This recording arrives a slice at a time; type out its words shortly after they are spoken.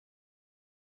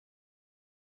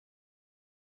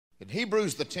In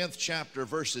Hebrews, the 10th chapter,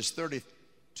 verses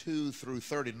 32 through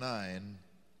 39,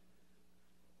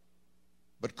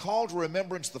 but call to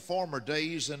remembrance the former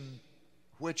days in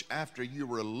which, after you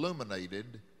were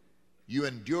illuminated, you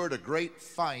endured a great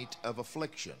fight of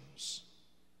afflictions,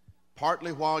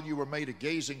 partly while you were made a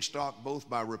gazing stock both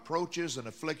by reproaches and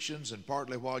afflictions, and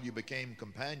partly while you became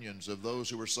companions of those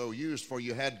who were so used. For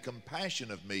you had compassion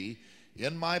of me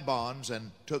in my bonds, and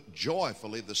took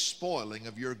joyfully the spoiling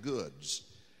of your goods,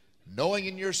 knowing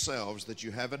in yourselves that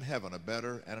you have in heaven a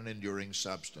better and an enduring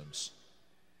substance.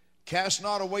 Cast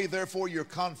not away therefore your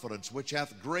confidence, which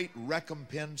hath great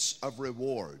recompense of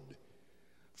reward.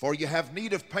 For you have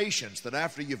need of patience, that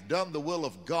after you've done the will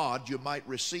of God, you might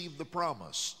receive the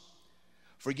promise.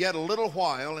 For yet a little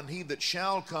while, and he that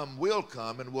shall come will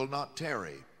come, and will not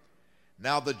tarry.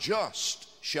 Now the just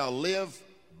shall live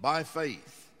by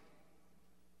faith.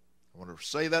 I want to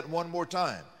say that one more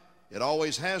time. It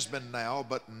always has been now,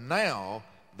 but now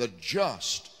the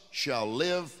just shall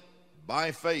live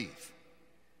by faith.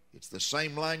 It's the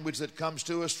same language that comes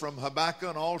to us from Habakkuk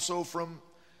and also from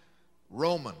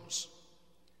Romans.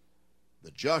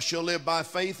 The just shall live by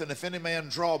faith, and if any man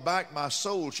draw back, my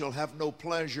soul shall have no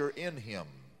pleasure in him.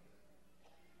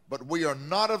 But we are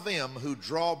not of them who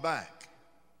draw back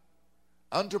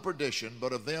unto perdition,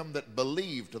 but of them that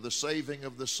believe to the saving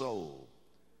of the soul.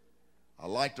 I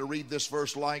like to read this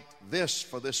verse like this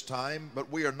for this time.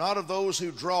 But we are not of those who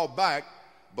draw back,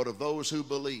 but of those who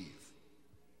believe.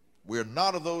 We are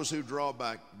not of those who draw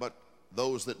back, but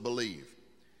those that believe.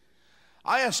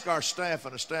 I asked our staff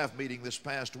in a staff meeting this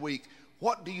past week,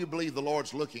 what do you believe the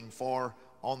Lord's looking for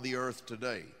on the earth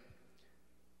today?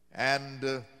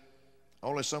 And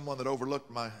only someone that overlooked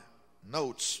my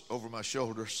notes over my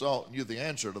shoulder knew the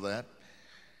answer to that.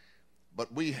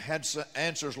 But we had some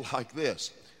answers like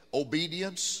this.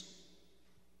 Obedience,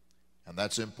 and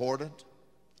that's important.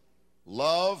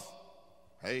 Love,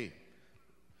 hey,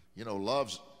 you know,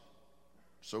 love's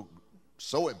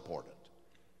so important.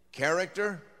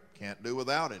 Character, can't do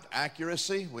without it.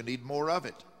 Accuracy, we need more of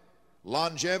it.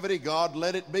 Longevity, God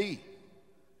let it be.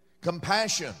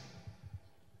 Compassion,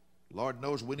 Lord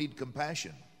knows we need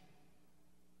compassion.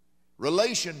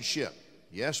 Relationship,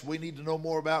 yes, we need to know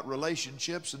more about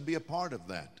relationships and be a part of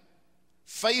that.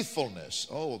 Faithfulness,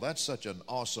 oh, that's such an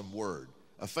awesome word.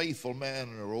 A faithful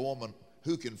man or a woman,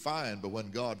 who can find? But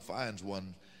when God finds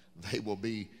one, they will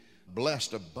be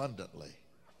blessed abundantly.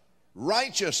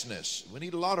 Righteousness, we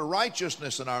need a lot of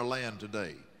righteousness in our land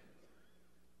today.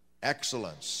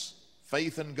 Excellence,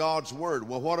 faith in God's word.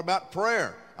 Well, what about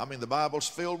prayer? I mean, the Bible's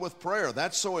filled with prayer.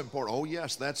 That's so important. Oh,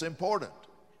 yes, that's important.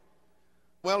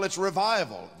 Well, it's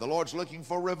revival. The Lord's looking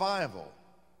for revival.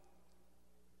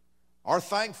 Our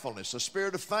thankfulness, a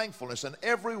spirit of thankfulness, and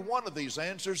every one of these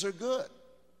answers are good.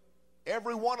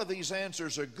 Every one of these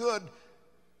answers are good.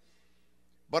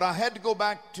 But I had to go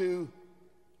back to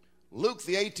Luke,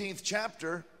 the 18th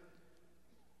chapter,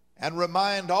 and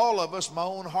remind all of us, my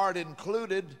own heart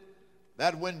included,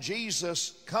 that when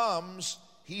Jesus comes,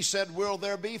 he said, will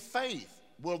there be faith?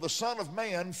 Will the Son of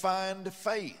Man find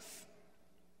faith?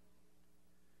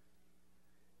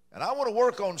 And I want to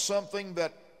work on something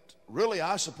that really,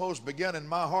 I suppose, began in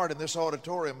my heart in this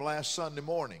auditorium last Sunday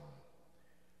morning.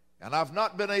 And I've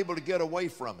not been able to get away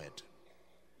from it.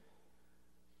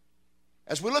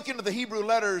 As we look into the Hebrew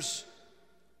letters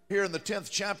here in the 10th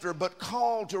chapter, but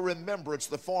call to remembrance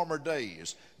the former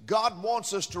days. God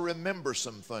wants us to remember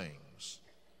some things.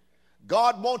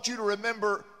 God wants you to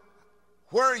remember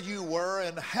where you were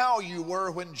and how you were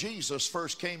when Jesus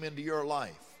first came into your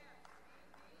life.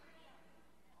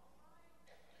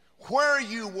 Where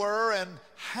you were and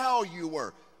how you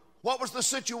were. What was the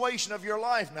situation of your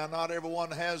life? Now, not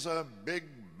everyone has a big,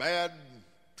 bad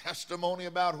testimony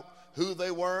about who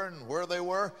they were and where they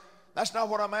were. That's not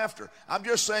what I'm after. I'm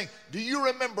just saying, do you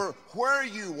remember where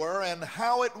you were and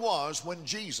how it was when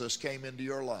Jesus came into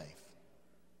your life?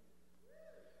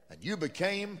 And you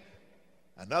became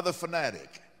another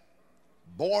fanatic,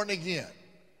 born again,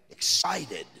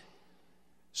 excited.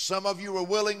 Some of you were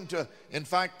willing to, in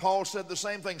fact, Paul said the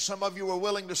same thing. Some of you were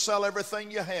willing to sell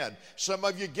everything you had. Some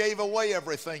of you gave away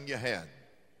everything you had.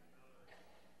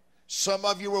 Some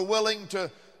of you were willing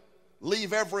to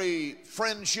leave every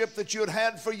friendship that you had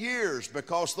had for years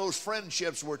because those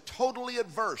friendships were totally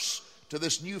adverse to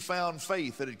this newfound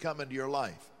faith that had come into your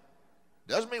life.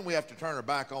 Doesn't mean we have to turn our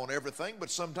back on everything,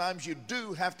 but sometimes you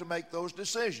do have to make those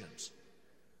decisions.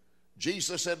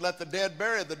 Jesus said, let the dead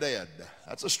bury the dead.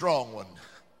 That's a strong one.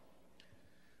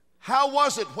 How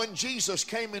was it when Jesus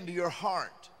came into your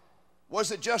heart?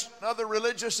 Was it just another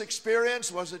religious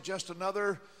experience? Was it just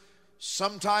another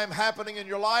sometime happening in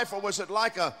your life? Or was it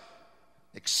like a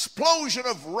explosion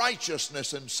of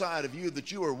righteousness inside of you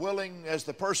that you are willing, as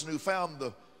the person who found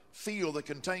the field that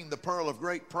contained the pearl of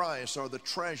great price or the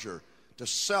treasure, to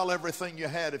sell everything you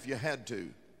had if you had to?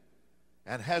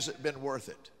 And has it been worth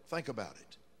it? Think about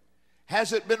it.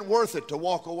 Has it been worth it to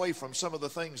walk away from some of the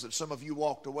things that some of you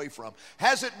walked away from?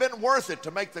 Has it been worth it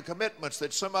to make the commitments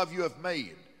that some of you have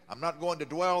made? I'm not going to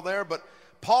dwell there, but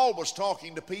Paul was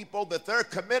talking to people that their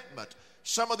commitment,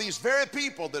 some of these very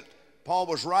people that Paul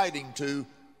was writing to,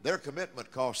 their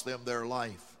commitment cost them their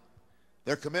life.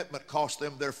 Their commitment cost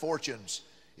them their fortunes.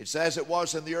 It's as it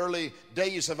was in the early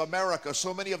days of America.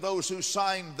 So many of those who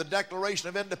signed the Declaration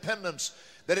of Independence,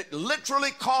 that it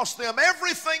literally cost them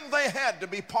everything they had to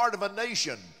be part of a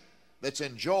nation that's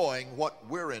enjoying what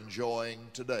we're enjoying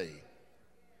today.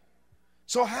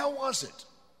 So how was it?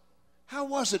 How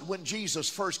was it when Jesus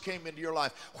first came into your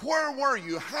life? Where were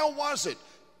you? How was it?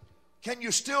 Can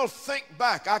you still think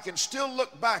back? I can still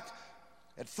look back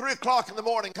at 3 o'clock in the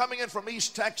morning coming in from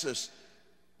East Texas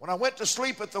when I went to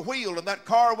sleep at the wheel and that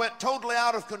car went totally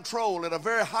out of control at a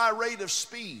very high rate of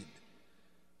speed.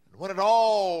 And when it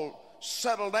all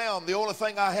settled down, the only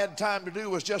thing I had time to do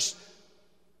was just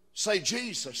say,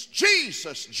 Jesus,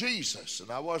 Jesus, Jesus.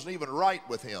 And I wasn't even right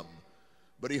with him,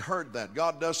 but he heard that.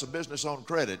 God does some business on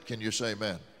credit. Can you say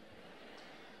amen?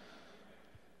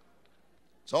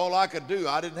 It's all I could do.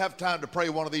 I didn't have time to pray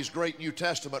one of these great New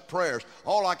Testament prayers.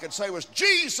 All I could say was,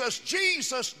 Jesus,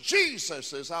 Jesus,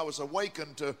 Jesus, as I was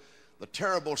awakened to the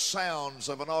terrible sounds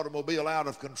of an automobile out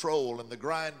of control and the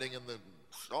grinding and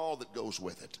all that goes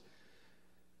with it.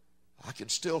 I can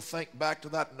still think back to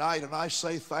that night and I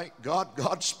say, thank God,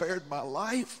 God spared my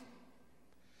life.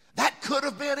 That could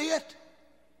have been it.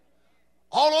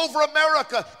 All over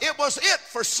America, it was it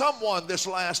for someone this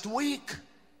last week.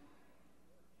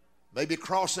 Maybe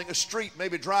crossing a street,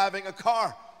 maybe driving a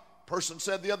car. A person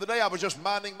said the other day, I was just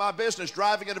minding my business,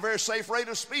 driving at a very safe rate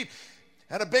of speed,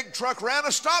 and a big truck ran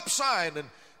a stop sign,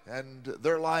 and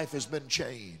their life has been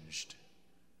changed.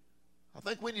 I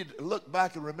think we need to look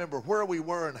back and remember where we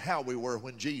were and how we were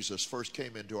when Jesus first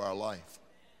came into our life.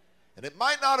 And it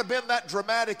might not have been that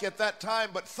dramatic at that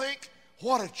time, but think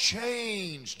what a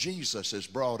change Jesus has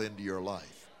brought into your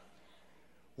life.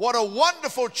 What a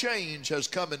wonderful change has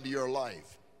come into your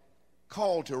life.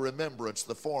 Call to remembrance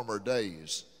the former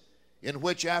days in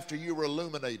which, after you were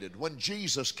illuminated, when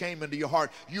Jesus came into your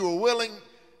heart, you were willing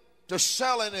to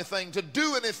sell anything, to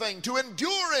do anything, to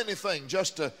endure anything,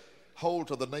 just to hold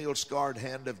to the nail-scarred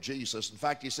hand of Jesus. In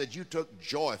fact, he said, you took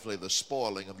joyfully the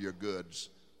spoiling of your goods.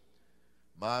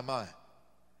 My.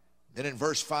 Then in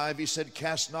verse 5, he said,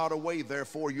 cast not away,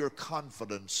 therefore, your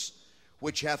confidence,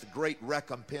 which hath great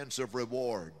recompense of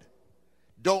reward.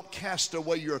 Don't cast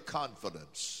away your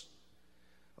confidence.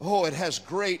 Oh, it has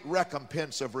great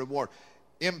recompense of reward.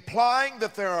 Implying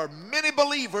that there are many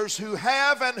believers who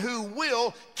have and who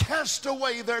will cast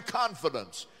away their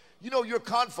confidence. You know, your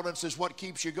confidence is what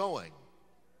keeps you going.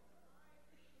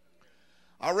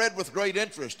 I read with great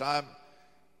interest. I'm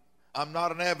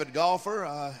not an avid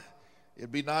golfer.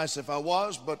 It'd be nice if I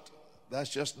was, but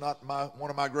that's just not one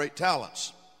of my great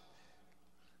talents.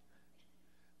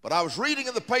 But I was reading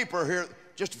in the paper here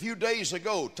just a few days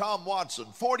ago, Tom Watson,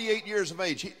 48 years of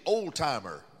age,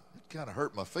 old-timer. It kind of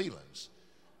hurt my feelings.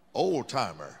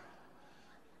 Old-timer.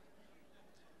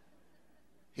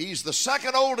 He's the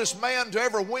second oldest man to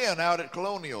ever win out at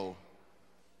Colonial.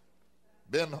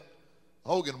 Ben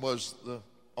Hogan was the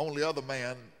only other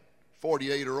man,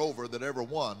 48 or over, that ever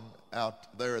won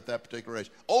out there at that particular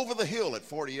age. Over the hill at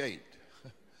 48.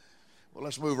 Well,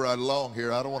 let's move right along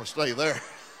here. I don't want to stay there.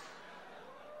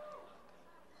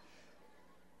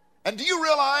 And do you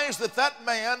realize that that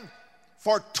man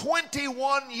for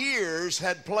 21 years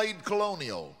had played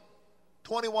Colonial?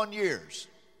 21 years.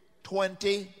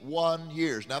 21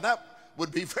 years. Now that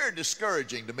would be very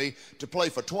discouraging to me, to play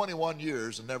for 21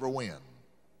 years and never win.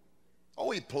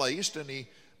 Oh, he placed and he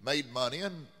made money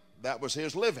and that was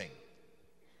his living.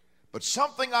 But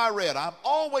something I read, I'm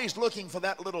always looking for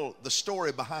the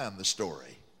story behind the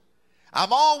story.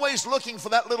 I'm always looking for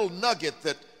that little nugget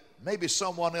that maybe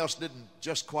someone else didn't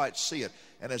just quite see it.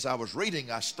 And as I was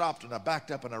reading, I stopped and I backed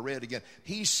up and I read again.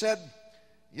 He said,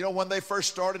 you know, when they first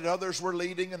started, others were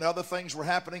leading and other things were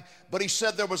happening. But he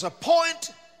said there was a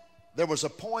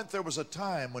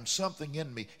time when something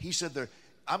in me, he said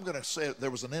I'm going to say there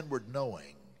was an inward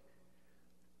knowing.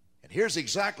 And here's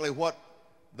exactly what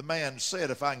the man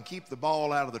said: if I can keep the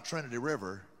ball out of the Trinity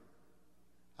River,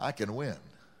 I can win.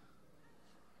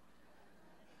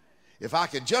 If I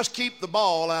can just keep the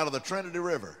ball out of the Trinity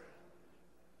River,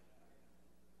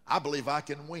 I believe I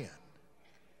can win.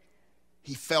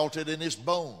 He felt it in his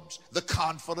bones. The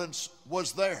confidence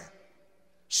was there.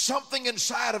 Something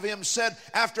inside of him said,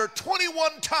 after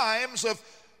 21 times of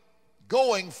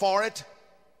going for it,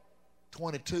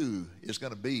 22 is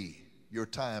going to be your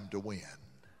time to win.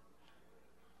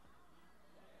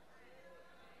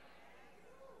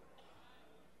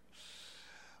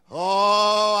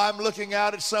 Oh, I'm looking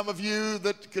out at some of you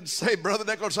that could say, Brother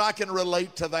Nichols, I can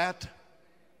relate to that.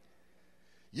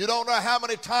 You don't know how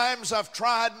many times I've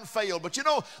tried and failed. But you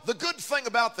know, the good thing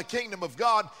about the kingdom of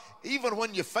God, even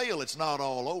when you fail, it's not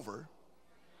all over.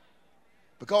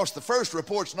 Because the first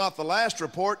report's not the last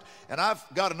report, and I've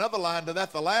got another line to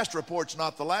that, the last report's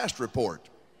not the last report.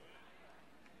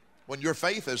 When your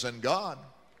faith is in God.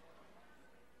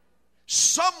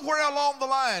 Somewhere along the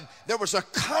line, there was a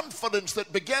confidence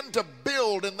that began to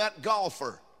build in that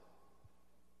golfer.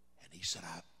 And he said,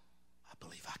 I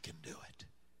believe I can do it.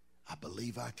 I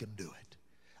believe I can do it.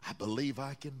 I believe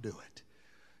I can do it.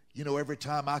 You know, every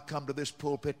time I come to this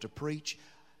pulpit to preach,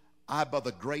 I, by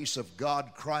the grace of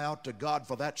God, cry out to God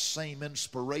for that same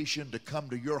inspiration to come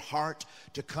to your heart,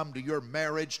 to come to your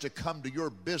marriage, to come to your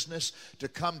business, to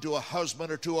come to a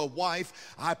husband or to a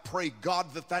wife. I pray,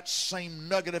 God, that that same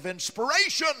nugget of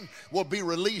inspiration will be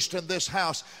released in this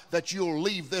house, that you'll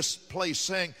leave this place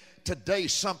saying, today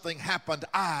something happened.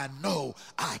 I know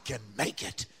I can make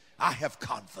it. I have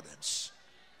confidence.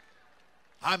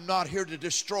 I'm not here to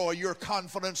destroy your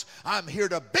confidence. I'm here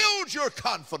to build your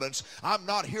confidence. I'm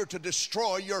not here to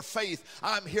destroy your faith.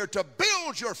 I'm here to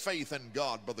build your faith in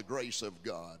God by the grace of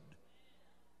God.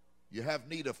 You have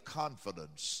need of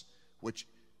confidence, which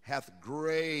hath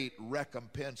great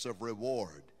recompense of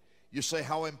reward. You say,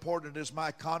 how important is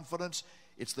my confidence?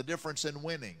 It's the difference in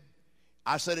winning.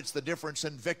 I said it's the difference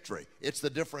in victory. It's the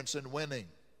difference in winning.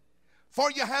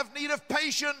 For you have need of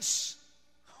patience.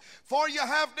 For you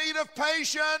have need of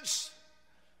patience,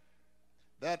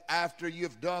 that after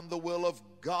you've done the will of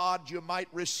God, you might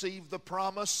receive the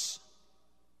promise.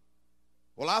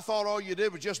 Well, I thought all you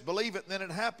did was just believe it and then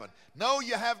it happened. No,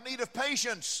 you have need of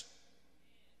patience.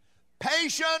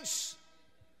 Patience.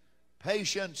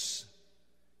 Patience.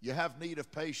 You have need of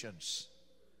patience.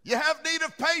 You have need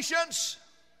of patience.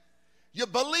 You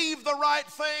believe the right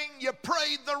thing. You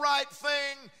prayed the right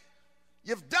thing.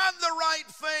 You've done the right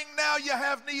thing. Now you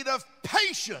have need of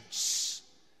patience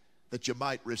that you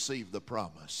might receive the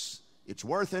promise. It's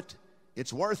worth it.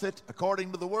 It's worth it.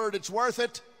 According to the word, it's worth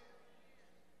it.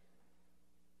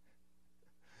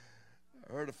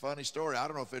 I heard a funny story. I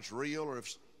don't know if it's real or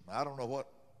if, I don't know what,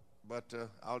 but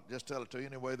I'll just tell it to you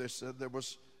anyway. They said there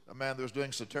was a man that was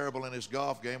doing so terrible in his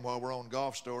golf game, while we're on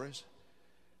golf stories.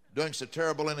 Doing so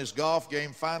terrible in his golf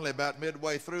game, finally about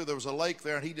midway through, there was a lake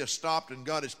there, and he just stopped and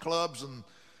got his clubs and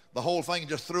the whole thing,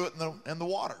 just threw it in the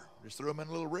water. Just threw them in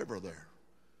a little river there.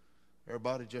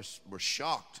 Everybody just was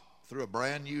shocked. Threw a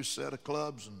brand new set of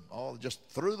clubs and all, just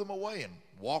threw them away and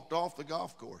walked off the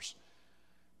golf course.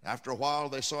 After a while,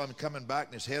 they saw him coming back,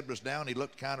 and his head was down. He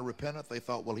looked kind of repentant. They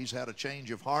thought, well, he's had a change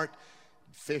of heart.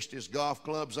 Fished his golf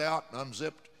clubs out,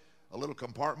 unzipped a little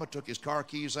compartment, took his car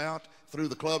keys out, threw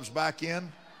the clubs back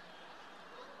in.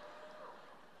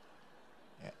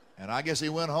 And I guess he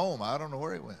went home. I don't know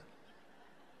where he went.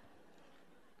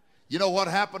 You know what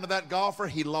happened to that golfer?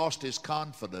 He lost his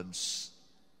confidence.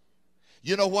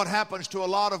 You know what happens to a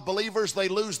lot of believers? They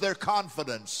lose their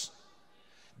confidence.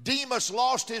 Demas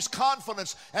lost his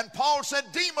confidence. And Paul said,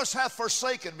 Demas hath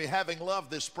forsaken me, having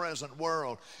loved this present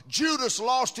world. Judas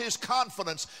lost his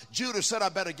confidence. Judas said, I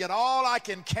better get all I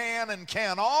can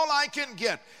all I can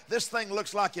get. This thing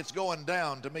looks like it's going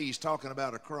down to me. He's talking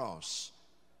about a cross.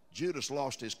 Judas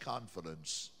lost his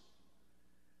confidence.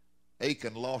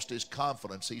 Achan lost his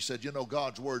confidence. He said, you know,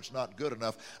 God's word's not good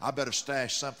enough. I better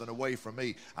stash something away from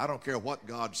me. I don't care what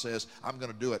God says. I'm going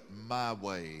to do it my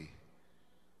way.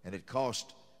 And it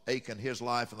cost Achan his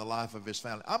life and the life of his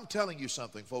family. I'm telling you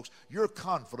something, folks. Your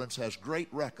confidence has great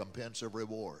recompense of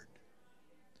reward.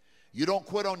 You don't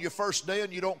quit on your first day,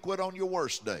 and you don't quit on your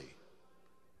worst day.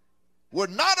 We're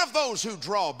not of those who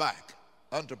draw back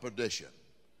unto perdition.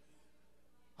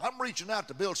 I'm reaching out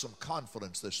to build some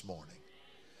confidence this morning.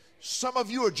 Some of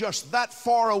you are just that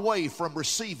far away from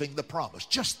receiving the promise.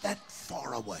 Just that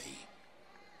far away.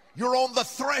 You're on the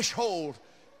threshold.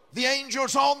 The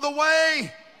angel's on the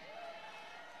way.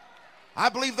 I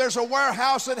believe there's a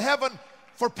warehouse in heaven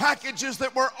for packages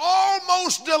that were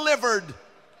almost delivered.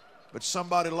 But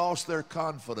somebody lost their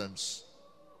confidence.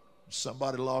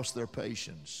 Somebody lost their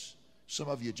patience. Some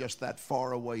of you just that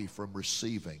far away from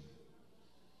receiving.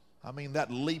 I mean, that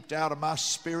leaped out of my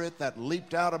spirit. That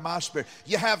leaped out of my spirit.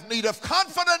 You have need of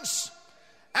confidence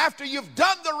after you've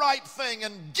done the right thing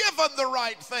and given the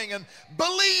right thing and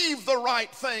believed the right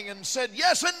thing and said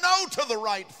yes and no to the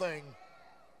right thing.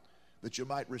 that you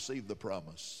might receive the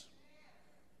promise.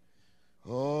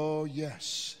 Oh,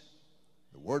 yes.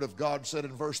 The Word of God said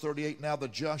in verse 38, now the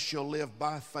just shall live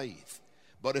by faith.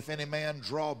 But if any man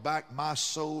draw back, my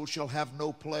soul shall have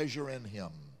no pleasure in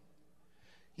him.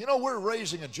 You know, we're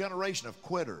raising a generation of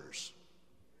quitters.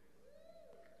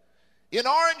 In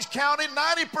Orange County,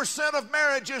 90% of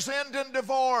marriages end in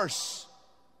divorce.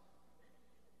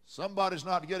 Somebody's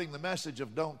not getting the message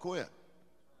of don't quit.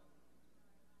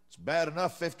 It's bad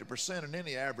enough 50% in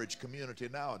any average community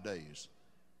nowadays.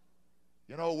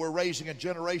 You know, we're raising a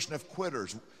generation of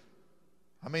quitters.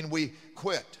 I mean, we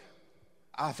quit.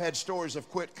 I've had stories of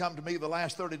quit come to me the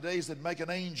last 30 days that make an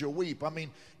angel weep. I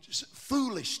mean, just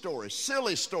foolish stories,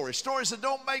 silly stories, stories that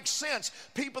don't make sense.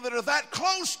 People that are that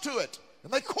close to it,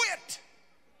 and they quit.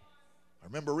 I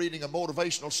remember reading a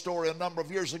motivational story a number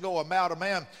of years ago about a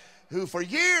man who for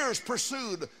years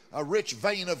pursued a rich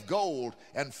vein of gold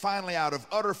and finally out of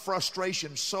utter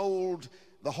frustration sold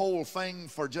the whole thing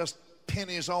for just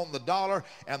pennies on the dollar,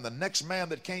 and the next man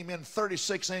that came in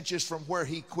 36 inches from where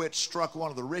he quit struck one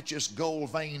of the richest gold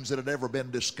veins that had ever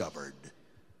been discovered.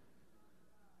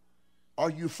 Are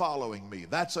you following me?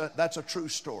 That's a true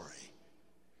story.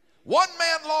 One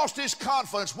man lost his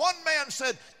confidence. One man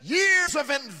said, years of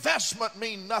investment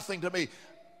mean nothing to me.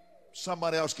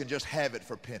 Somebody else can just have it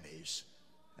for pennies.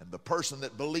 And the person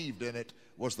that believed in it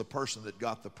was the person that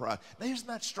got the prize. Now, isn't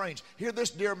that strange? Here this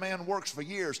dear man works for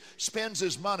years, spends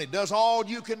his money, does all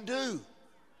you can do,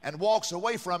 and walks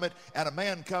away from it, and a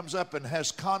man comes up and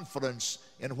has confidence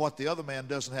in what the other man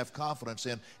doesn't have confidence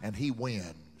in, and he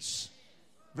wins.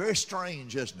 Very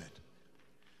strange, isn't it?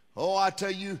 Oh, I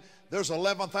tell you, there's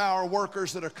 11th hour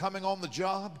workers that are coming on the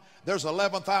job. There's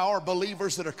 11th hour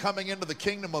believers that are coming into the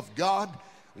kingdom of God.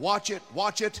 Watch it,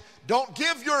 watch it. Don't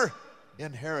give your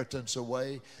inheritance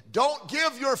away. Don't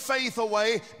give your faith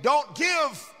away. Don't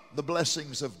give the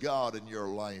blessings of God in your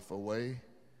life away.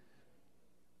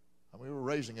 And we were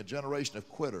raising a generation of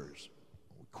quitters.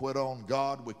 We quit on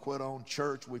God, we quit on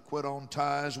church, we quit on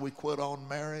tithes, we quit on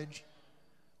marriage,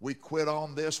 we quit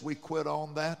on this, we quit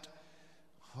on that.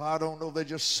 I don't know, there's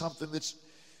just something that's,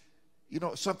 you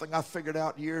know, something I figured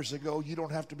out years ago. You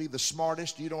don't have to be the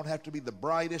smartest, you don't have to be the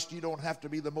brightest, you don't have to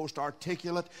be the most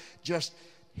articulate. Just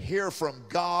hear from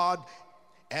God,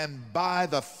 and by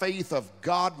the faith of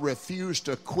God refuse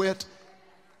to quit,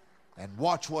 and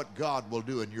watch what God will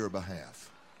do in your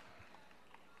behalf.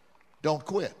 Don't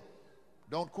quit.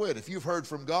 Don't quit. If you've heard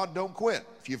from God, don't quit.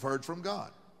 If you've heard from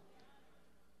God,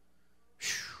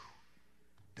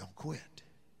 don't quit.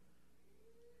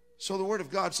 So the Word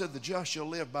of God said the just shall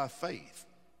live by faith.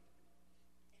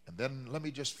 And then let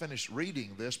me just finish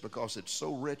reading this because it's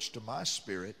so rich to my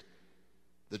spirit.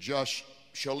 The just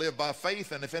shall live by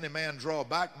faith, and if any man draw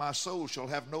back, my soul shall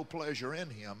have no pleasure in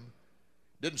him.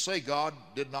 Didn't say God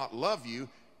did not love you.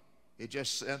 It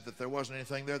just said that there wasn't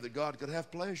anything there that God could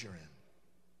have pleasure in.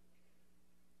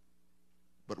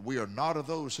 But we are not of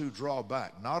those who draw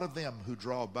back, not of them who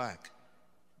draw back,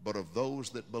 but of those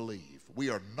that believe. We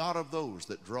are not of those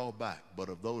that draw back, but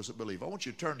of those that believe. I want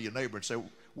you to turn to your neighbor and say,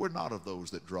 we're not of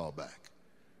those that draw back.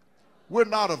 We're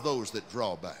not of those that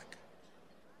draw back.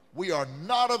 We are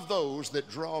not of those that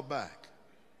draw back.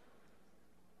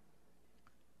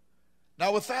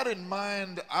 Now, with that in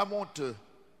mind, I want to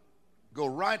go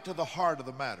right to the heart of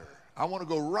the matter. I want to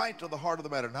go right to the heart of the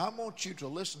matter. Now, I want you to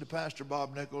listen to Pastor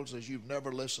Bob Nichols as you've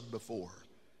never listened before.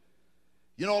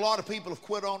 You know, a lot of people have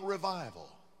quit on revival.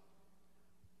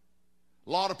 A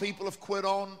lot of people have quit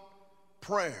on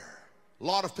prayer. A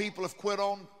lot of people have quit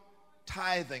on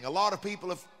tithing. A lot of people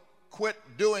have quit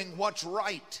doing what's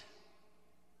right.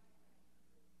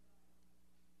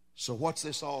 So what's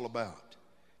this all about?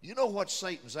 You know what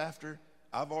Satan's after?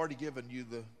 I've already given you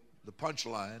the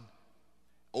punchline.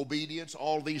 Obedience,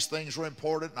 all these things are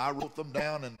important, and I wrote them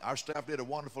down, and our staff did a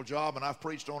wonderful job, and I've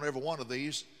preached on every one of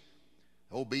these.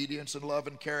 Obedience and love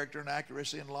and character and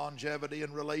accuracy and longevity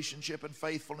and relationship and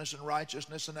faithfulness and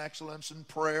righteousness and excellence and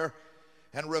prayer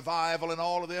and revival and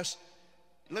all of this.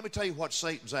 Let me tell you what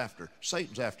Satan's after.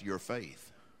 Satan's after your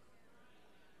faith.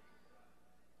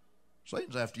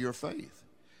 Satan's after your faith.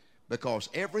 Because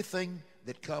everything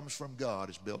that comes from God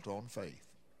is built on faith.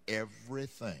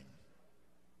 Everything.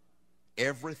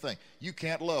 Everything. You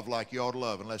can't love like you ought to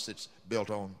love unless it's built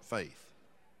on faith.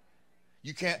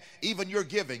 You can't, even your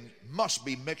giving must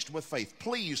be mixed with faith.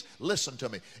 Please listen to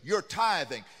me. Your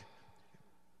tithing,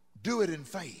 do it in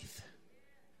faith.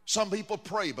 Some people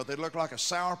pray, but they look like a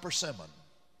sour persimmon.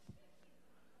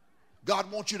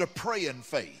 God wants you to pray in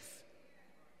faith.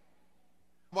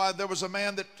 Why, there was a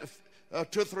man that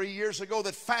 2 or 3 years ago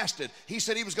that fasted. He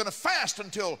said he was going to fast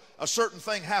until a certain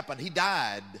thing happened. He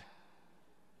died.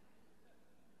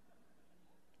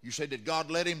 You say, did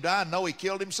God let him die? No, he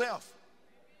killed himself.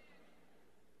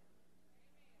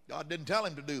 God didn't tell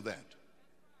him to do that.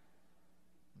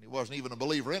 He wasn't even a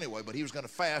believer anyway, but he was going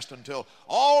to fast until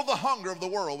all the hunger of the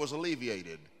world was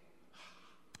alleviated.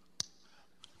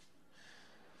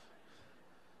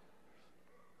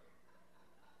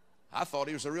 I thought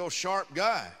he was a real sharp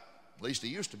guy. At least he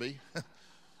used to be.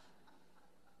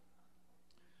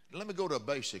 Let me go to a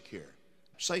basic here.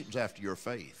 Satan's after your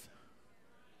faith.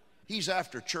 He's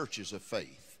after churches of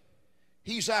faith.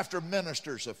 He's after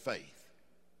ministers of faith.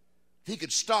 If he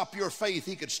could stop your faith,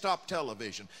 he could stop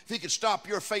television. If he could stop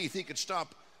your faith, he could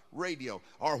stop radio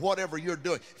or whatever you're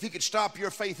doing. If he could stop your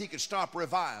faith, he could stop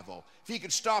revival. If he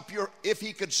could stop,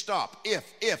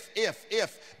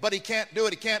 but he can't do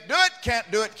it, he can't do it,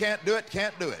 can't do it, can't do it,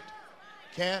 can't do it.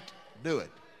 Can't do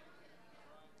it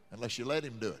unless you let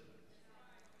him do it.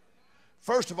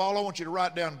 First of all, I want you to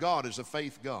write down God is a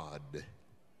faith God.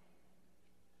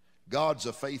 God's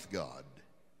a faith God.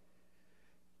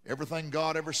 Everything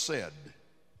God ever said,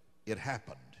 it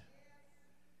happened.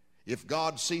 If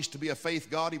God ceased to be a faith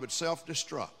God, he would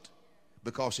self-destruct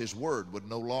because his word would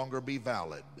no longer be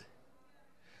valid.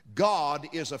 God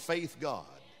is a faith God.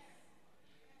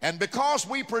 And because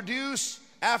we produce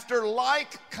after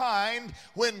like kind,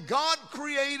 when God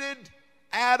created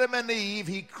Adam and Eve,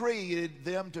 he created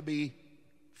them to be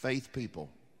faith people.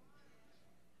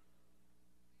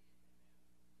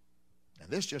 And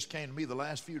this just came to me the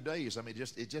last few days. I mean,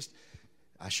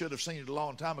 I should have seen it a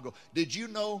long time ago. Did you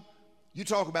know, you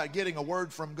talk about getting a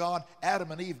word from God,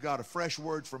 Adam and Eve got a fresh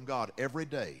word from God every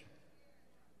day.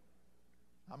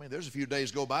 I mean, there's a few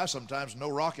days go by sometimes, no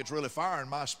rockets really fire in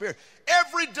my spirit.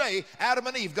 Every day, Adam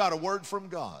and Eve got a word from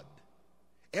God.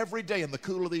 Every day in the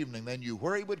cool of the evening, they knew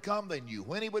where he would come, they knew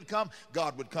when he would come.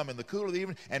 God would come in the cool of the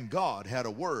evening, and God had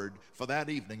a word for that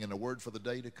evening and a word for the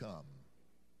day to come.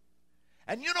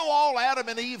 And you know, all Adam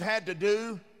and Eve had to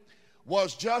do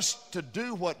was just to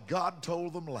do what God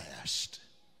told them last.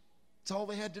 That's all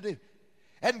they had to do.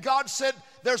 And God said,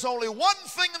 there's only one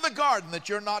thing in the garden that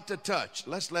you're not to touch.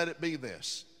 Let's let it be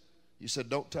this. He said,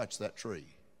 don't touch that tree.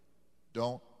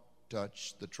 Don't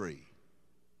touch the tree.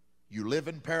 You live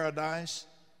in paradise.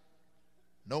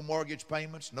 No mortgage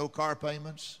payments, no car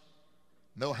payments,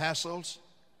 no hassles.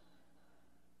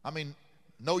 I mean,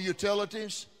 no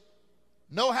utilities,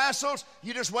 no hassles.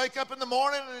 You just wake up in the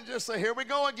morning and just say, here we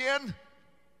go again.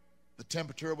 The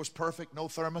temperature was perfect, no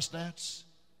thermostats.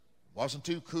 Wasn't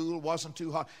too cool, wasn't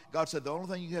too hot. God said, the only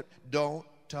thing you get, don't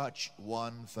touch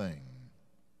one thing.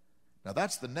 Now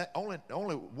that's the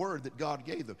only word that God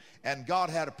gave them. And God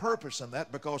had a purpose in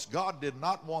that because God did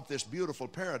not want this beautiful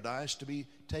paradise to be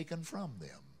taken from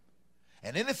them.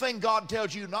 And anything God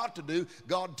tells you not to do,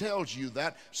 God tells you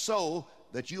that so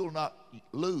that you'll not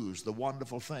lose the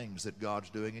wonderful things that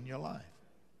God's doing in your life.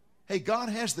 Hey, God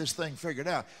has this thing figured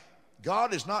out.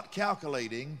 God is not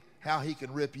calculating how he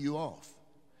can rip you off.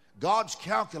 God's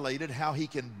calculated how he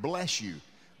can bless you.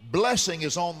 Blessing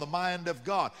is on the mind of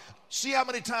God. See how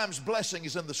many times blessing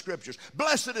is in the scriptures.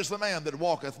 Blessed is the man that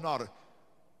walketh not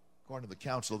according to the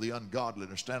counsel of the ungodly,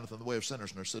 nor standeth in the way of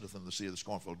sinners, nor sitteth in the seat of the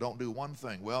scornful. Don't do one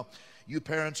thing. Well, you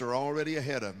parents are already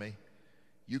ahead of me.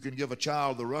 You can give a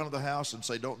child the run of the house and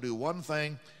say, don't do one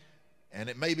thing, and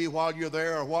it may be while you're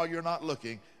there or while you're not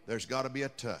looking, there's got to be a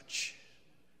touch.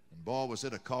 And boy, was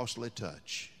it a costly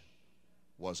touch.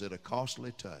 Was it a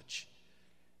costly touch.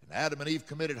 And Adam and Eve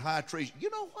committed high treason.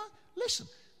 You know what? Listen,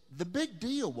 the big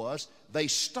deal was they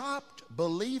stopped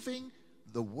believing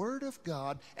the word of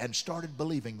God and started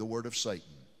believing the word of Satan.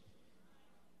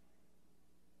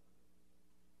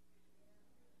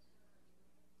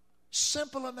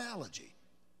 Simple analogy.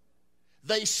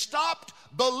 They stopped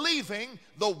believing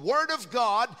the word of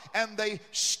God and they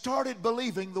started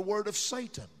believing the word of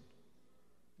Satan.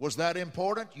 Was that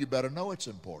important? You better know it's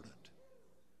important.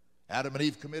 Adam and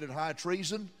Eve committed high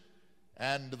treason,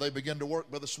 and they began to work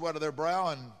by the sweat of their brow,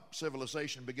 and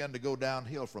civilization began to go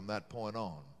downhill from that point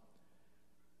on.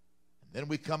 And then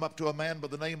we come up to a man by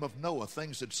the name of Noah.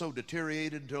 Things had so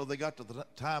deteriorated until they got to the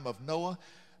time of Noah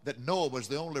that Noah was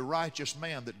the only righteous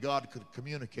man that God could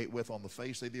communicate with on the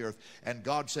face of the earth. And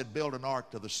God said, build an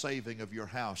ark to the saving of your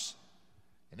house.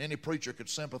 And any preacher could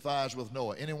sympathize with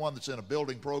Noah. Anyone that's in a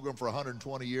building program for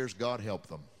 120 years, God help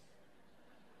them.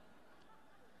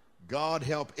 God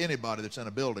help anybody that's in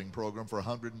a building program for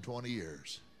 120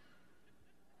 years.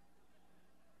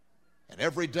 And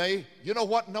every day, you know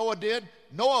what Noah did?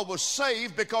 Noah was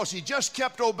saved because he just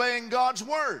kept obeying God's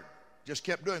word. Just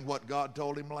kept doing what God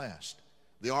told him last.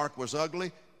 The ark was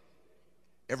ugly.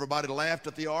 Everybody laughed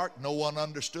at the ark. No one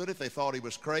understood it. They thought he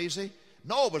was crazy.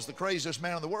 Noah was the craziest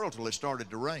man in the world till it started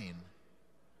to rain.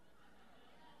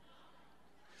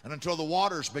 and until the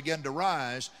waters begin to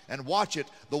rise. And watch it,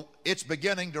 it's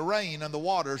beginning to rain and the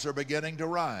waters are beginning to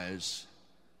rise.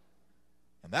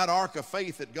 And that ark of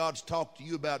faith that God's talked to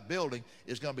you about building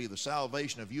is going to be the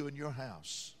salvation of you and your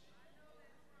house.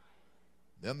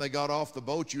 Then they got off the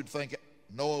boat. You'd think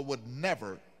Noah would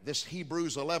never. This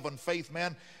Hebrews 11 faith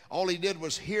man, all he did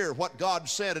was hear what God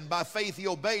said, and by faith he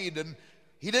obeyed, and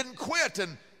he didn't quit,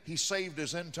 and he saved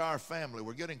his entire family.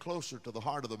 We're getting closer to the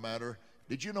heart of the matter.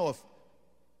 Did you know if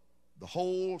the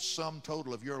whole sum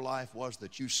total of your life was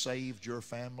that you saved your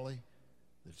family,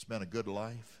 that it's been a good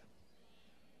life?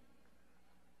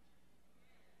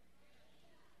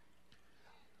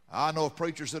 I know of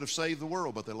preachers that have saved the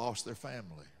world, but they lost their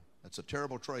family. That's a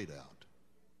terrible trade-out.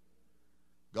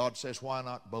 God says, why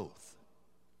not both?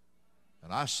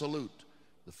 And I salute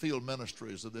the field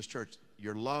ministries of this church,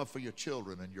 your love for your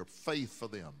children and your faith for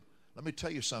them. Let me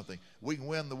tell you something. We can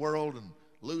win the world and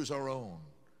lose our own.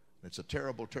 It's a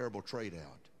terrible, terrible trade-out.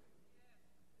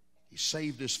 He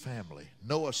saved his family.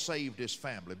 Noah saved his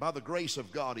family. By the grace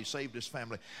of God, he saved his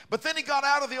family. But then he got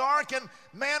out of the ark, and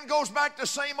man goes back to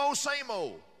same old, same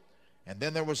old. And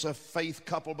then there was a faith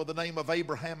couple by the name of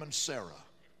Abraham and Sarah.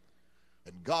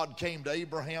 And God came to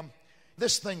Abraham.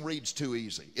 This thing reads too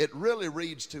easy. It really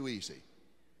reads too easy.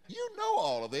 You know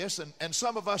all of this, and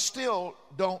some of us still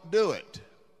don't do it.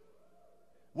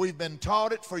 We've been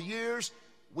taught it for years.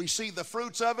 We see the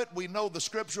fruits of it. We know the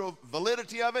scriptural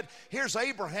validity of it. Here's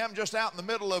Abraham just out in the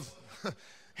middle of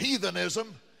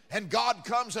heathenism, and God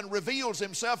comes and reveals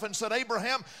himself and said,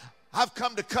 Abraham, I've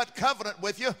come to cut covenant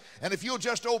with you, and if you'll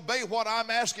just obey what I'm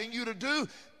asking you to do.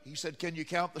 He said, can you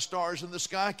count the stars in the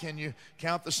sky? Can you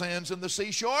count the sands in the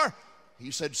seashore?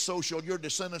 He said, so shall your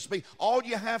descendants be. All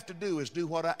you have to do is do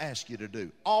what I ask you to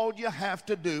do. All you have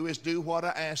to do is do what I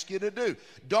ask you to do.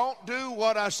 Don't do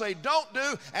what I say don't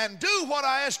do, and do what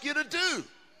I ask you to do.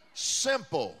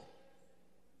 Simple.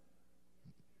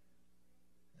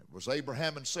 Was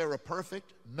Abraham and Sarah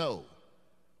perfect? No.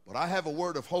 But I have a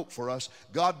word of hope for us.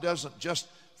 God doesn't just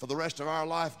for the rest of our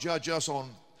life judge us on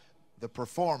the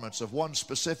performance of one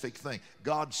specific thing.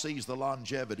 God sees the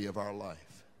longevity of our life.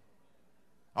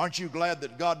 Aren't you glad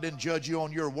that God didn't judge you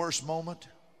on your worst moment?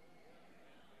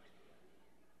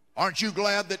 Aren't you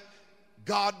glad that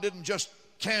God didn't just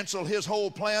cancel his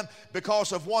whole plan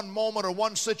because of one moment or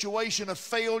one situation of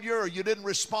failure, or you didn't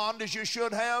respond as you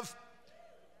should have?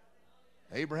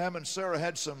 Abraham and Sarah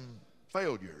had some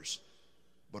failures,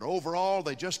 but overall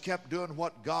they just kept doing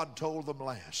what God told them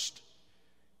last.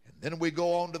 And then we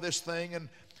go on to this thing, and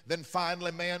then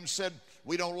finally man said,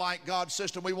 we don't like God's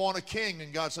system, we want a king.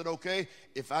 And God said, okay,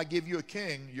 if I give you a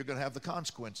king, you're going to have the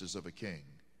consequences of a king.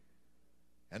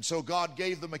 And so God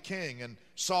gave them a king, and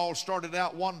Saul started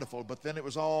out wonderful, but then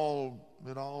it all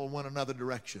went another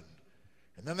direction.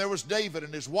 And then there was David,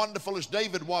 and as wonderful as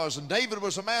David was, and David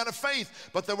was a man of faith,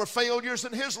 but there were failures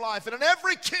in his life, and in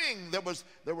every king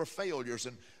there were failures.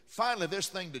 And finally this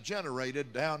thing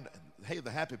degenerated down. Hey,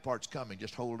 the happy part's coming,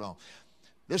 just hold on.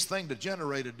 This thing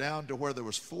degenerated down to where there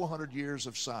was 400 years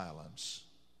of silence.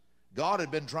 God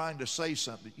had been trying to say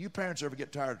something. You parents ever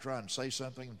get tired of trying to say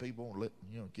something and people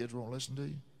won't, kids won't listen to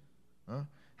you? Huh?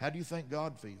 How do you think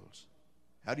God feels?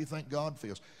 How do you think God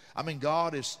feels? I mean,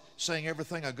 God is saying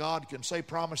everything a God can say,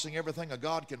 promising everything a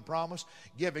God can promise,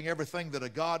 giving everything that a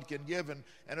God can give, and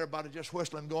everybody just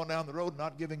whistling, going down the road,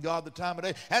 not giving God the time of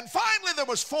day. And finally there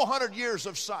was 400 years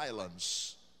of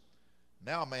silence.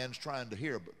 Now man's trying to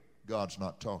hear, but God's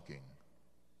not talking.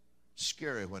 It's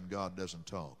scary when God doesn't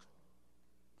talk.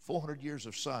 400 years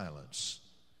of silence.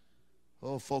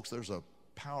 Oh, folks, there's a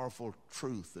powerful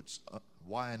truth that's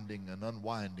winding and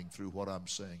unwinding through what I'm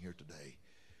saying here today.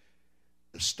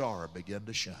 The star began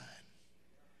to shine,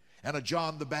 and a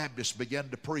John the Baptist began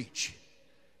to preach.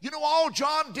 You know, all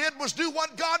John did was do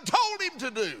what God told him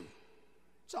to do.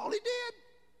 That's all he did.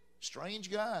 Strange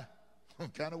guy.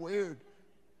 Kind of weird.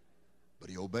 But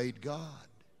he obeyed God.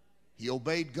 He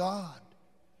obeyed God.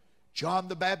 John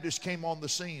the Baptist came on the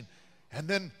scene, and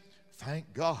then,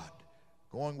 thank God,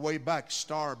 going way back,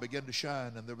 star began to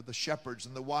shine, and there were the shepherds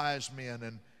and the wise men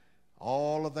and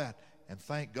all of that. And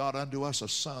thank God, unto us a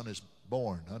son is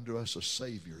born, unto us a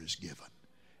Savior is given,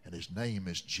 and his name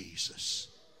is Jesus.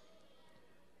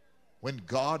 When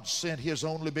God sent his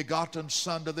only begotten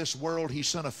Son to this world, he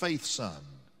sent a faith son.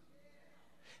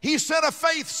 He sent a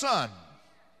faith son.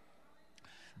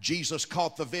 Jesus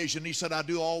caught the vision. He said, I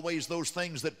do always those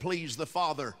things that please the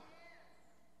Father.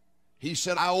 He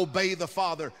said, I obey the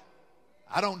Father.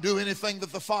 I don't do anything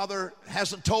that the Father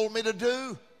hasn't told me to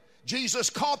do. Jesus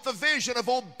caught the vision of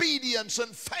obedience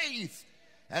and faith.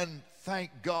 And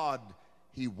thank God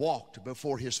he walked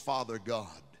before his Father God.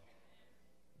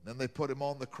 Then they put him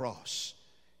on the cross.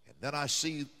 And then I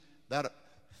see that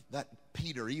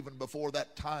Peter, even before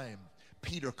that time,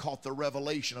 Peter caught the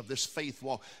revelation of this faith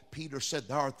walk. Peter said,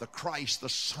 "Thou art the Christ, the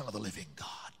Son of the living God."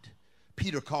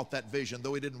 Peter caught that vision,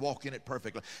 though he didn't walk in it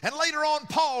perfectly. And later on,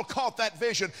 Paul caught that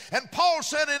vision. And Paul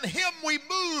said, "In him we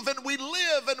move and we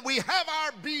live and we have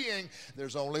our being."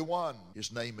 There's only one.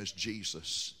 His name is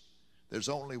Jesus. There's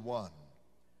only one.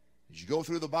 As you go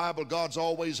through the Bible, God's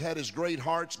always had his great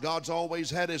hearts. God's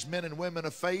always had his men and women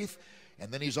of faith.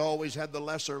 And then he's always had the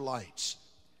lesser lights.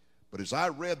 But as I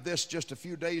read this just a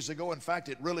few days ago, in fact,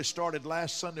 it really started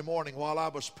last Sunday morning while I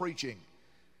was preaching,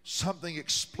 something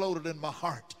exploded in my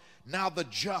heart. Now the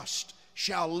just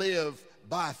shall live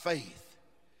by faith.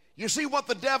 You see what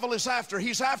the devil is after?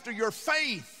 He's after your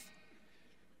faith.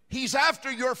 He's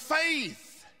after your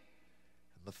faith.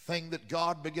 And the thing that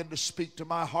God began to speak to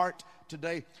my heart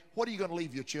today, what are you going to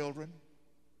leave your children?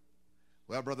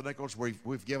 Well, Brother Nichols,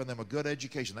 we've given them a good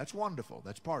education. That's wonderful.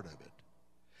 That's part of it.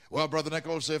 Well, Brother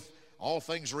Nichols, if all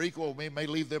things are equal, we may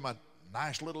leave them a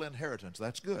nice little inheritance.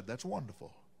 That's good. That's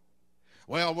wonderful.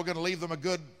 Well, we're going to leave them a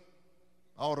good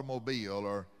automobile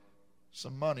or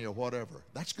some money or whatever.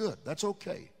 That's good. That's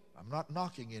okay. I'm not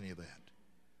knocking any of that.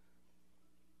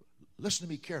 Listen to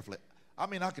me carefully. I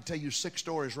mean, I could tell you 6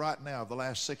 stories right now of the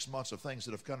last 6 months of things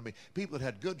that have come to me. People that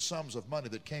had good sums of money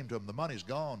that came to them. The money's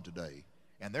gone today,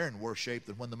 and they're in worse shape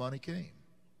than when the money came.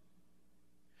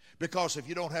 Because if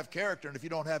you don't have character, and if you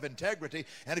don't have integrity,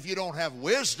 and if you don't have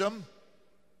wisdom,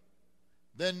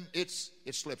 then it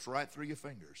slips right through your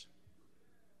fingers.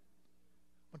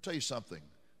 I'll tell you something.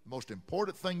 The most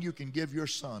important thing you can give your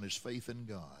son is faith in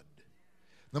God.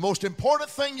 The most important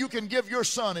thing you can give your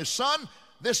son is, son,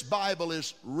 this Bible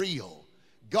is real.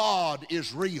 God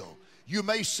is real. You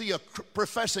may see a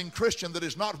professing Christian that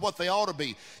is not what they ought to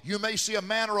be. You may see a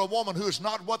man or a woman who is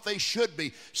not what they should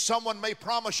be. Someone may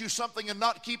promise you something and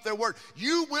not keep their word.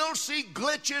 You will see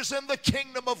glitches in the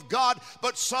kingdom of God,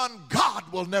 but son,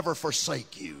 God will never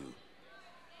forsake you.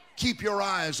 Keep your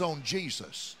eyes on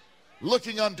Jesus,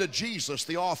 looking unto Jesus,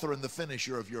 the author and the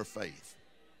finisher of your faith.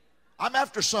 I'm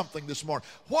after something this morning.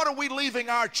 What are we leaving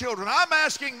our children? I'm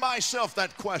asking myself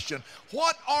that question.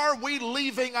 What are we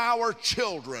leaving our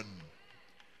children?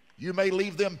 You may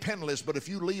leave them penniless, but if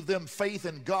you leave them faith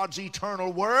in God's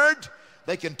eternal word,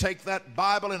 they can take that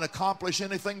Bible and accomplish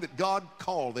anything that God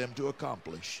called them to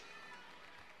accomplish.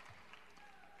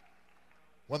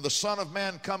 When the Son of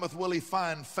Man cometh, will he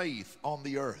find faith on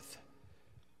the earth?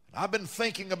 I've been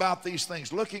thinking about these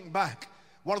things, looking back.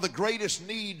 One of the greatest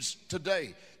needs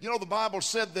today. You know, the Bible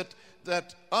said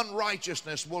that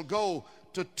unrighteousness will go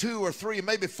to 2 or 3,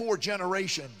 maybe 4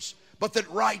 generations, but that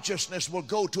righteousness will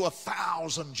go to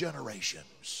 1,000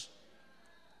 generations.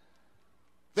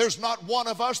 There's not one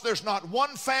of us, there's not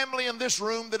one family in this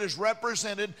room that is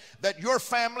represented that your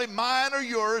family, mine or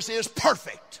yours, is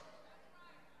perfect.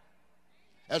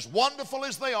 As wonderful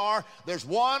as they are, there's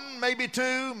 1, maybe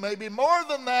 2, maybe more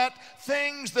than that,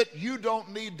 things that you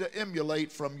don't need to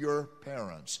emulate from your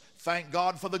parents. Thank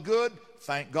God for the good,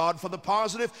 thank God for the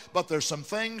positive, but there's some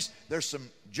things, there's some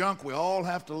junk we all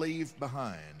have to leave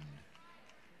behind.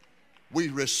 We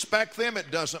respect them.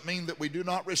 It doesn't mean that we do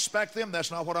not respect them.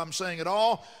 That's not what I'm saying at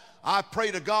all. I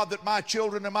pray to God that my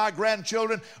children and my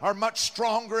grandchildren are much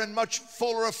stronger and much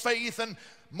fuller of faith and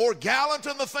more gallant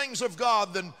in the things of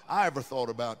God than I ever thought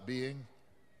about being.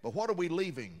 But what are we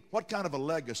leaving? What kind of a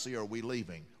legacy are we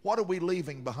leaving? What are we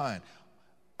leaving behind?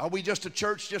 Are we just a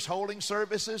church just holding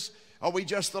services? Are we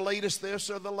just the latest this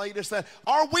or the latest that?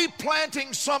 Are we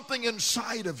planting something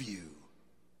inside of you?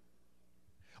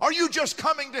 Are you just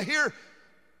coming to hear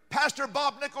Pastor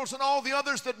Bob Nichols and all the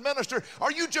others that minister?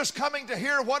 Are you just coming to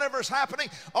hear whatever's happening?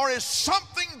 Or is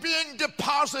something being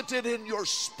deposited in your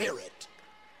spirit?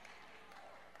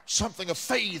 Something of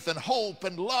faith and hope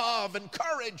and love and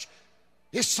courage.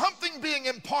 Is something being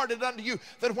imparted unto you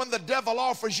that when the devil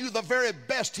offers you the very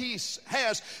best he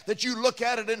has, that you look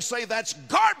at it and say, that's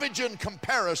garbage in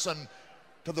comparison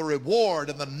to the reward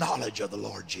and the knowledge of the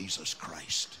Lord Jesus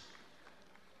Christ?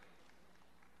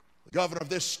 The governor of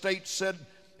this state said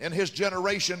in his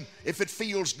generation, if it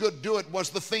feels good, do it, was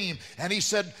the theme. And he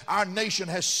said, our nation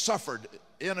has suffered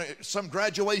in some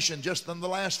graduation just in the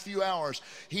last few hours.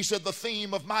 He said the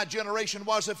theme of my generation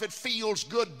was, if it feels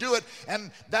good, do it.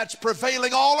 And that's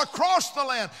prevailing all across the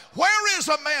land. Where is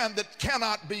a man that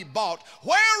cannot be bought?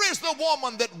 Where is the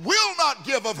woman that will not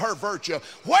give of her virtue?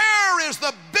 Where is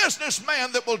the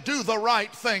businessman that will do the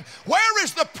right thing? Where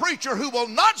is the preacher who will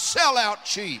not sell out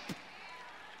cheap?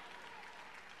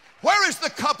 Where is the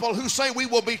couple who say we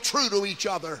will be true to each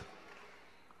other?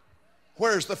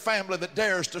 Where's the family that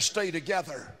dares to stay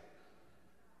together?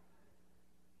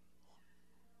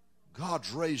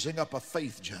 God's raising up a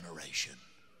faith generation.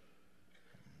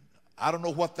 I don't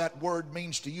know what that word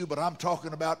means to you, but I'm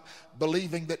talking about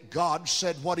believing that God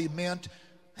said what he meant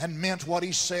and meant what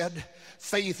he said.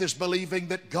 Faith is believing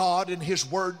that God in his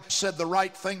word said the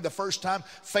right thing the first time.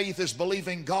 Faith is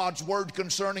believing God's word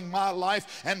concerning my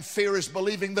life, and fear is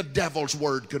believing the devil's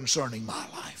word concerning my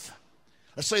life.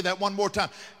 Let's say that one more time.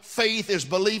 Faith is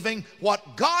believing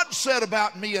what God said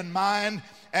about me and mine,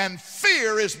 and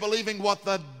fear is believing what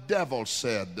the devil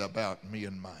said about me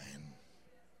and mine.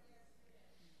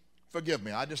 Forgive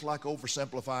me, I just like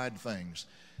oversimplified things.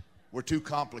 We're too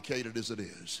complicated as it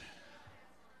is.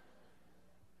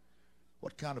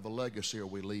 What kind of a legacy are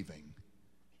we leaving?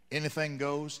 Anything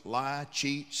goes? Lie,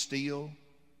 cheat, steal,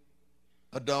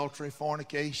 adultery,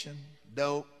 fornication,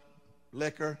 dope,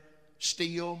 liquor,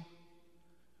 steal.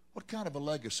 What kind of a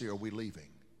legacy are we leaving?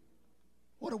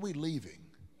 What are we leaving?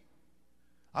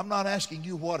 I'm not asking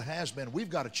you what has been. We've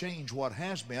got to change what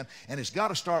has been, and it's got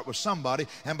to start with somebody.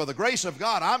 And by the grace of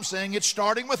God, I'm saying it's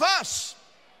starting with us.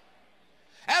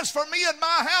 As for me and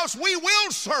my house, we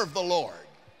will serve the Lord.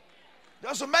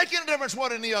 Doesn't make any difference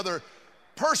what any other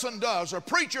person does, or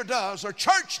preacher does, or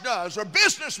church does, or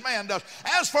businessman does.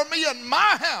 As for me and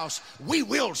my house, we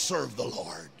will serve the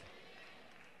Lord.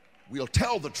 We'll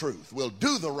tell the truth. We'll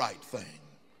do the right thing.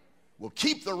 We'll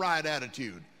keep the right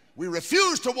attitude. We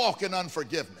refuse to walk in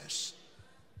unforgiveness.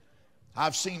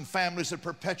 I've seen families that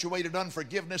perpetuated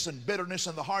unforgiveness and bitterness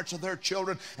in the hearts of their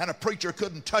children, and a preacher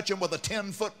couldn't touch them with a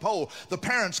 10-foot pole. The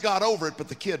parents got over it, but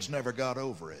the kids never got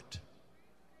over it.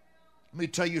 Let me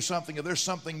tell you something. If there's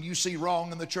something you see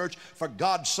wrong in the church, for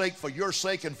God's sake, for your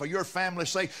sake, and for your family's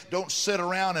sake, don't sit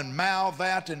around and mouth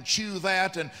that and chew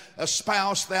that and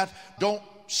espouse that. Don't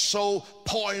sow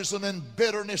poison and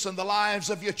bitterness in the lives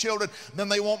of your children. Then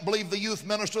they won't believe the youth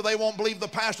minister, they won't believe the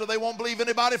pastor, they won't believe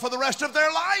anybody for the rest of their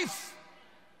life.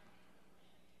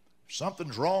 If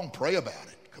something's wrong, pray about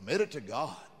it. Commit it to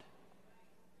God.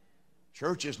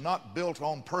 Church is not built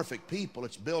on perfect people.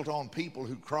 It's built on people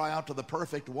who cry out to the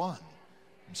perfect one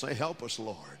and say, help us,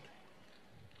 Lord.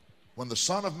 When the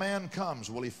Son of Man comes,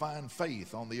 will he find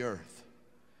faith on the earth?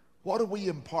 What are we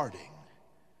imparting?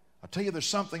 I tell you, there's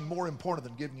something more important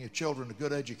than giving your children a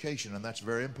good education, and that's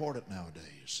very important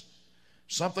nowadays.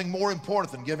 Something more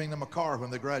important than giving them a car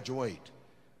when they graduate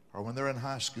or when they're in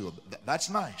high school. That's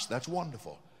nice, that's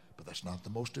wonderful, but that's not the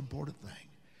most important thing.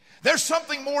 There's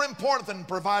something more important than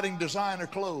providing designer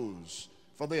clothes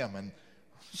for them, and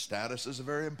status is a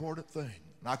very important thing.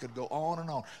 And I could go on and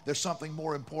on. There's something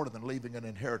more important than leaving an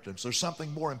inheritance. There's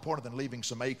something more important than leaving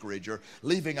some acreage or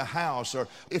leaving a house. Or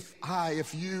if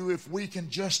we can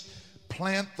just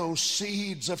plant those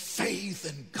seeds of faith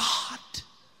in God.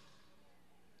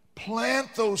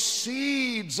 Plant those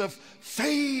seeds of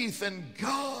faith in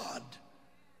God.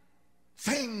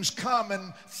 Things come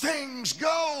and things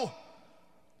go,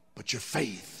 but your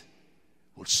faith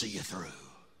will see you through.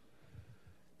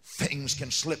 Things can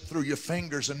slip through your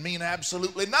fingers and mean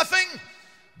absolutely nothing,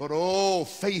 but oh,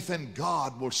 faith in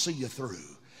God will see you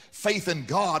through. Faith in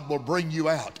God will bring you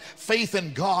out. Faith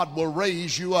in God will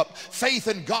raise you up. Faith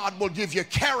in God will give you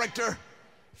character.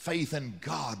 Faith in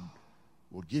God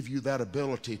will give you that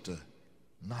ability to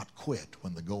not quit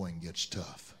when the going gets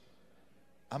tough.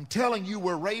 I'm telling you,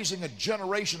 we're raising a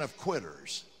generation of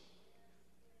quitters.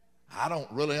 I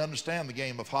don't really understand the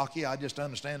game of hockey. I just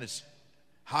understand it's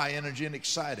high energy and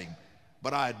exciting.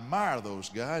 But I admire those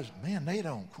guys. Man, they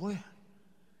don't quit.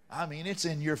 I mean, it's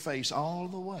in your face all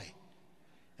the way.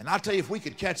 And I tell you, if we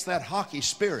could catch that hockey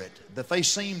spirit that they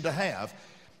seem to have,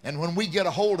 and when we get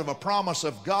a hold of a promise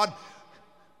of God,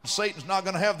 Satan's not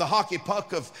going to have the hockey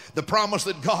puck of the promise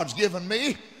that God's given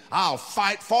me. I'll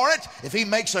fight for it. If he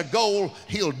makes a goal,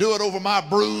 he'll do it over my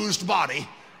bruised body.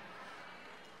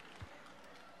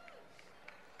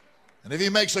 And if he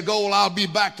makes a goal, I'll be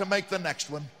back to make the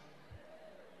next one.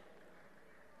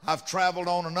 I've traveled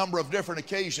on a number of different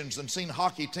occasions and seen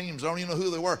hockey teams. I don't even know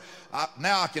who they were.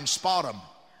 Now I can spot them.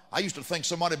 I used to think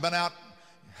somebody had been out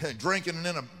drinking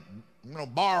in a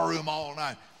bar room all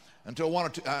night until one or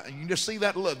two. You can just see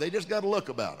that look. They just got a look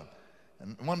about them.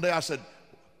 And one day I said,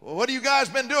 well, what have you guys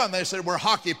been doing? They said, we're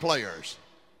hockey players.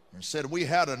 And said, we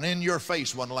had an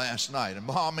in-your-face one last night. And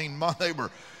I mean,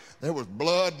 there was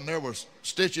blood and there was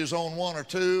stitches on one or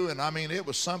two, and I mean, it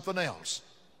was something else.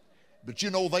 But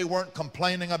you know, they weren't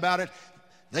complaining about it.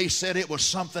 They said it was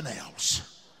something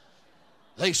else.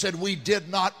 They said we did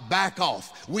not back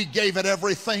off. We gave it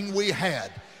everything we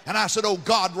had. And I said, oh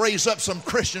God, raise up some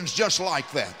Christians just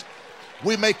like that.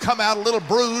 We may come out a little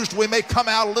bruised. We may come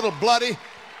out a little bloody.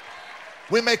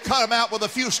 We may come out with a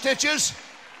few stitches.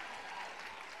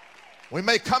 We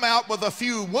may come out with a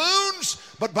few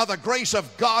wounds, but by the grace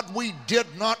of God, we did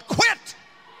not quit.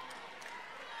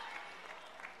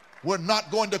 We're not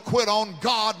going to quit on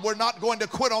God. We're not going to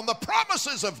quit on the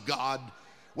promises of God.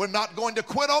 We're not going to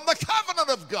quit on the covenant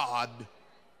of God.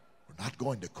 We're not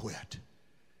going to quit.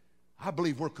 I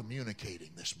believe we're communicating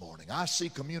this morning. I see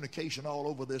communication all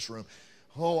over this room.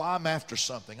 Oh, I'm after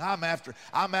something. I'm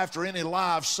after any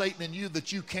lie of Satan in you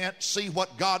that you can't see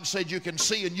what God said you can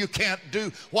see, and you can't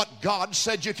do what God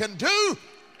said you can do.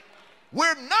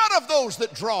 We're not of those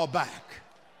that draw back.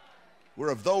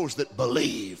 We're of those that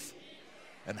believe.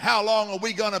 And how long are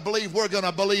we going to believe? We're going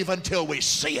to believe until we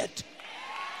see it.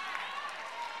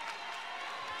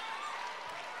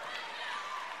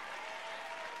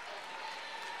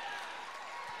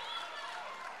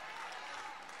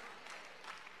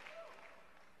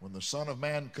 When the Son of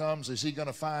Man comes, is he going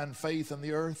to find faith in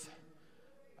the earth?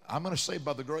 I'm going to say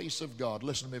by the grace of God.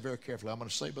 Listen to me very carefully. I'm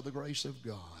going to say by the grace of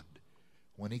God,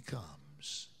 when he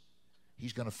comes,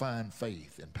 he's going to find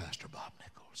faith in Pastor Bob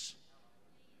Nichols.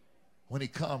 When he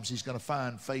comes, he's going to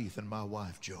find faith in my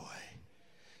wife, Joy.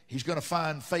 He's going to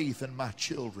find faith in my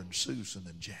children, Susan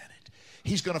and Janet.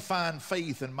 He's going to find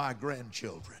faith in my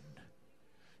grandchildren.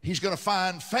 He's going to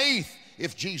find faith,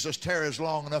 if Jesus tarries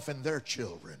long enough, in their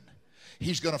children.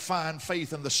 He's going to find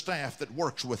faith in the staff that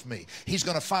works with me. He's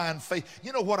going to find faith.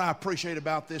 You know what I appreciate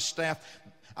about this staff?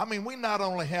 I mean, we not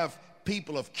only have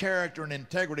people of character and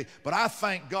integrity, but I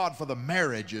thank God for the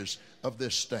marriages of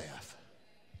this staff.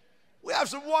 We have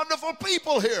some wonderful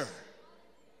people here.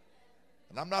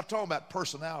 And I'm not talking about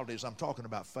personalities. I'm talking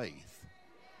about faith.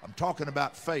 I'm talking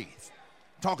about faith.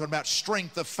 I'm talking about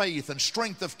strength of faith and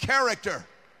strength of character.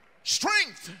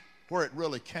 Strength where it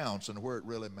really counts and where it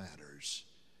really matters.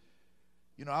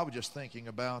 You know, I was just thinking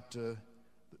about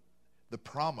the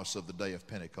promise of the day of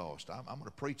Pentecost. I'm going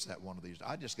to preach that one of these.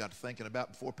 I just got to thinking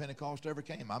about before Pentecost ever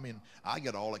came. I mean, I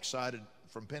get all excited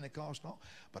from Pentecost and all,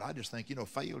 but I just think, you know,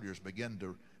 failures begin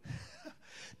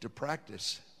to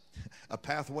practice a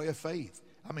pathway of faith.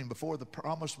 I mean, before the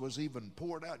promise was even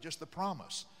poured out, just the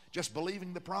promise, just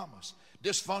believing the promise.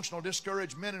 Dysfunctional,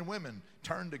 discouraged men and women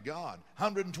turned to God.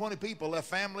 120 people left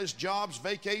families, jobs,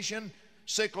 vacation,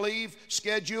 sick leave,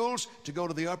 schedules to go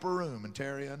to the upper room and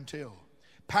tarry until.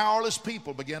 Powerless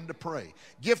people began to pray.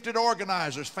 Gifted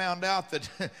organizers found out that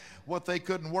what they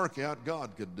couldn't work out,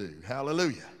 God could do.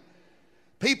 Hallelujah.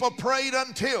 People prayed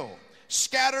until.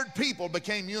 Scattered people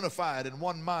became unified in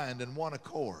one mind and one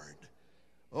accord.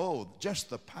 Oh, just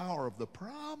the power of the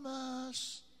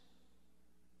promise.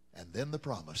 And then the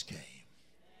promise came.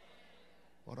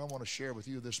 What I want to share with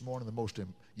you this morning,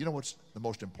 you know what's the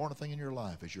most important thing in your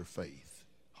life is your faith.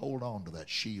 Hold on to that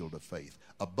shield of faith.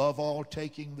 Above all,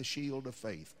 taking the shield of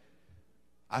faith.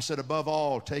 I said above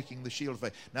all, taking the shield of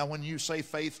faith. Now, when you say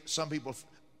faith, some people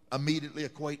immediately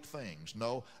equate things.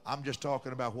 No, I'm just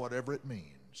talking about whatever it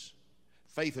means.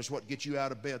 Faith is what gets you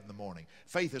out of bed in the morning.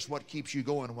 Faith is what keeps you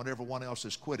going when everyone else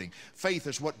is quitting. Faith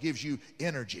is what gives you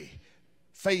energy.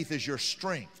 Faith is your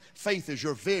strength. Faith is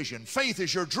your vision. Faith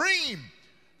is your dream.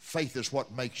 Faith is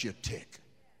what makes you tick.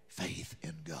 Faith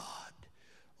in God.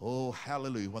 Oh,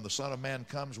 hallelujah. When the Son of Man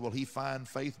comes, will he find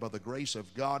faith? By the grace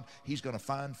of God, he's going to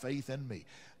find faith in me,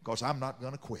 because I'm not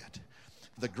going to quit.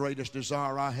 The greatest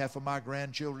desire I have for my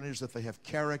grandchildren is that they have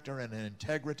character and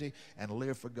integrity and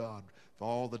live for God for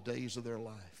all the days of their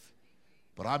life.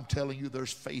 But I'm telling you,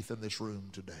 there's faith in this room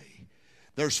today.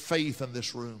 There's faith in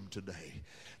this room today.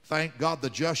 Thank God the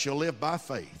just shall live by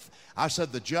faith. I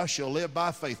said the just shall live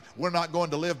by faith. We're not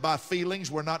going to live by feelings.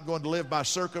 We're not going to live by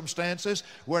circumstances.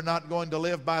 We're not going to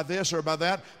live by this or by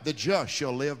that. The just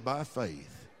shall live by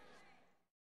faith.